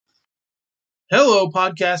Hello,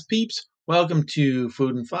 podcast peeps. Welcome to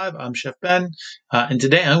Food and Five. I'm Chef Ben, and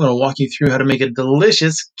today I'm going to walk you through how to make a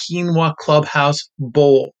delicious quinoa clubhouse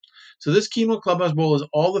bowl. So this quinoa clubhouse bowl is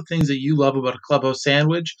all the things that you love about a clubhouse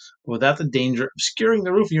sandwich, but without the danger of obscuring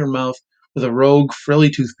the roof of your mouth with a rogue frilly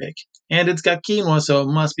toothpick. And it's got quinoa, so it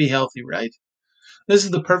must be healthy, right? This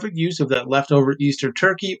is the perfect use of that leftover Easter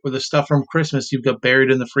turkey or the stuff from Christmas you've got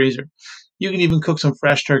buried in the freezer. You can even cook some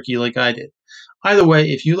fresh turkey like I did. Either way,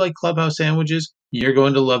 if you like clubhouse sandwiches, you're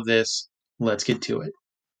going to love this. Let's get to it.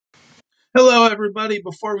 Hello, everybody.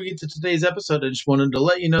 Before we get to today's episode, I just wanted to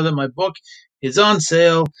let you know that my book is on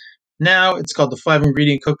sale now. It's called The 5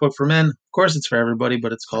 Ingredient Cookbook for Men. Of course, it's for everybody,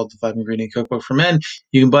 but it's called The 5 Ingredient Cookbook for Men.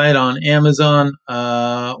 You can buy it on Amazon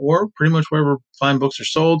or pretty much wherever fine books are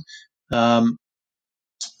sold.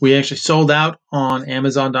 We actually sold out on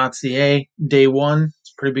Amazon.ca day one.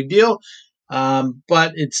 It's a pretty big deal.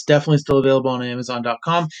 But it's definitely still available on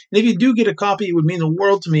Amazon.com. And if you do get a copy, it would mean the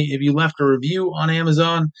world to me if you left a review on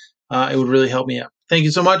Amazon. It would really help me out. Thank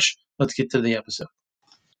you so much. Let's get to the episode.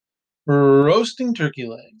 Roasting turkey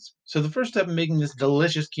legs. So the first step in making this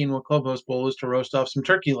delicious quinoa clubhouse bowl is to roast off some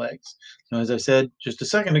turkey legs. Now, as I said just a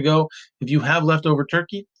second ago, if you have leftover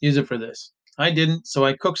turkey, use it for this. I didn't, so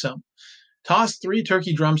I cooked some. Toss 3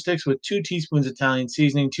 turkey drumsticks with 2 teaspoons Italian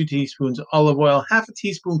seasoning, 2 teaspoons olive oil, half a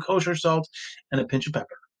teaspoon kosher salt, and a pinch of pepper.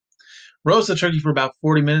 Roast the turkey for about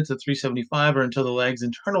 40 minutes at 375 or until the leg's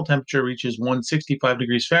internal temperature reaches 165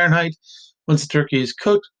 degrees Fahrenheit. Once the turkey is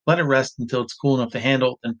cooked, let it rest until it's cool enough to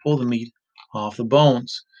handle, then pull the meat off the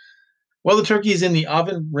bones. While the turkey is in the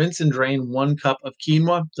oven, rinse and drain 1 cup of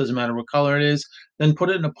quinoa, doesn't matter what color it is, then put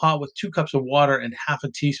it in a pot with 2 cups of water and half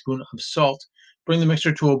a teaspoon of salt. Bring the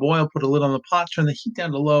mixture to a boil, put a lid on the pot, turn the heat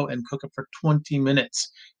down to low, and cook it for 20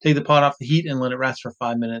 minutes. Take the pot off the heat and let it rest for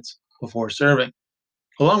 5 minutes before serving.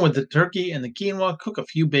 Along with the turkey and the quinoa, cook a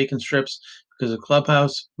few bacon strips because a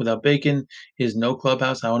clubhouse without bacon is no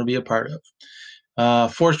clubhouse I want to be a part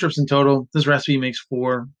of. 4 strips in total. This recipe makes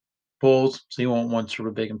 4 bowls, so you want 1 strip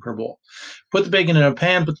of bacon per bowl. Put the bacon in a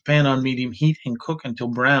pan, put the pan on medium heat, and cook until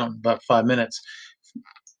brown, about 5 minutes.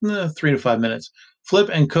 3 to 5 minutes. Flip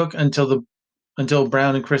and cook until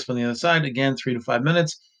brown and crisp on the other side. Again, 3 to 5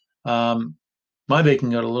 minutes. My bacon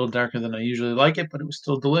got a little darker than I usually like it, but it was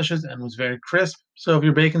still delicious and was very crisp. So if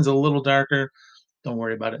your bacon's a little darker, don't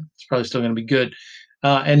worry about it. It's probably still going to be good.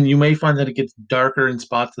 And you may find that it gets darker in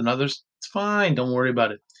spots than others. It's fine. Don't worry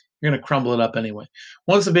about it. You're going to crumble it up anyway.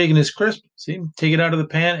 Once the bacon is crisp, take it out of the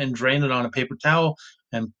pan and drain it on a paper towel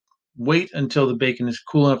and wait until the bacon is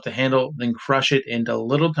cool enough to handle, then crush it into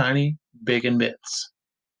little tiny bacon bits.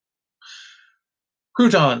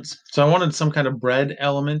 Croutons. So I wanted some kind of bread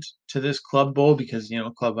element to this club bowl because,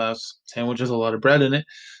 clubhouse sandwich has a lot of bread in it.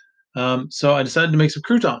 So I decided to make some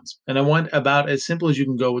croutons, and I went about as simple as you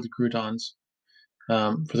can go with the croutons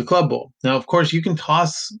for the club bowl. Now, of course, you can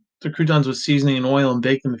toss the croutons with seasoning and oil and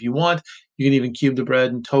bake them if you want. You can even cube the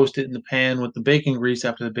bread and toast it in the pan with the bacon grease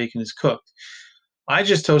after the bacon is cooked. I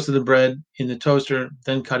just toasted the bread in the toaster,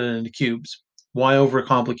 then cut it into cubes. Why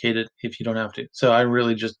overcomplicate it if you don't have to? So I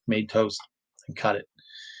really just made toast and cut it.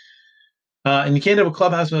 And you can't have a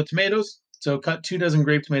clubhouse without tomatoes, so cut 2 dozen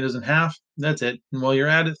grape tomatoes in half. That's it. And while you're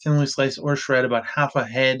at it, thinly slice or shred about half a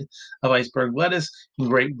head of iceberg lettuce and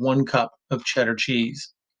grate 1 cup of cheddar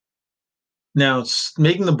cheese. Now,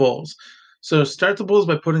 making the bowls. So start the bowls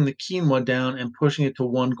by putting the quinoa down and pushing it to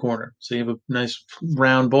one corner. So you have a nice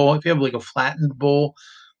round bowl. If you have like a flattened bowl,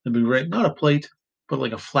 that'd be great. Not a plate, but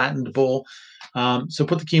like a flattened bowl. So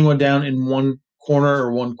put the quinoa down in one corner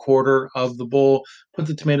or 1/4 of the bowl. Put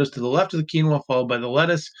the tomatoes to the left of the quinoa, followed by the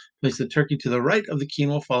lettuce. Place the turkey to the right of the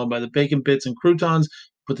quinoa, followed by the bacon bits and croutons.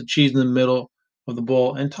 Put the cheese in the middle of the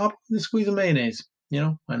bowl and top with a squeeze of mayonnaise.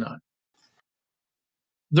 Why not?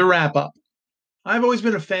 The wrap up. I've always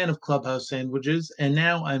been a fan of clubhouse sandwiches, and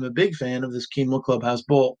now I'm a big fan of this quinoa clubhouse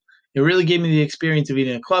bowl. It really gave me the experience of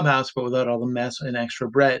eating a clubhouse, but without all the mess and extra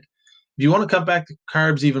bread. If you want to cut back the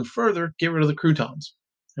carbs even further, get rid of the croutons.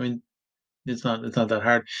 I mean, it's not that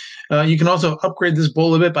hard. You can also upgrade this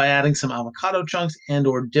bowl a bit by adding some avocado chunks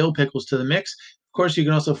and/or dill pickles to the mix. Of course, you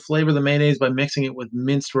can also flavor the mayonnaise by mixing it with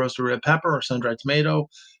minced roasted red pepper or sun-dried tomato,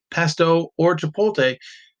 pesto, or chipotle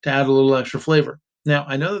to add a little extra flavor. Now,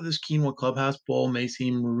 I know that this quinoa clubhouse bowl may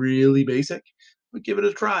seem really basic, but give it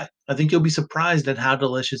a try. I think you'll be surprised at how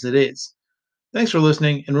delicious it is. Thanks for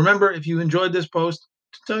listening, and remember, if you enjoyed this post,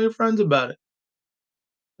 to tell your friends about it.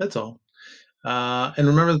 That's all. And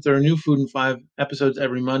remember that there are new Food and Five episodes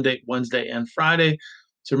every Monday, Wednesday, and Friday.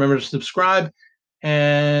 So remember to subscribe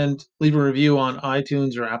and leave a review on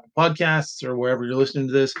iTunes or Apple Podcasts or wherever you're listening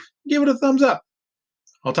to this. Give it a thumbs up.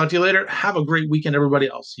 I'll talk to you later. Have a great weekend, everybody.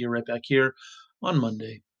 I'll see you right back here on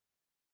Monday.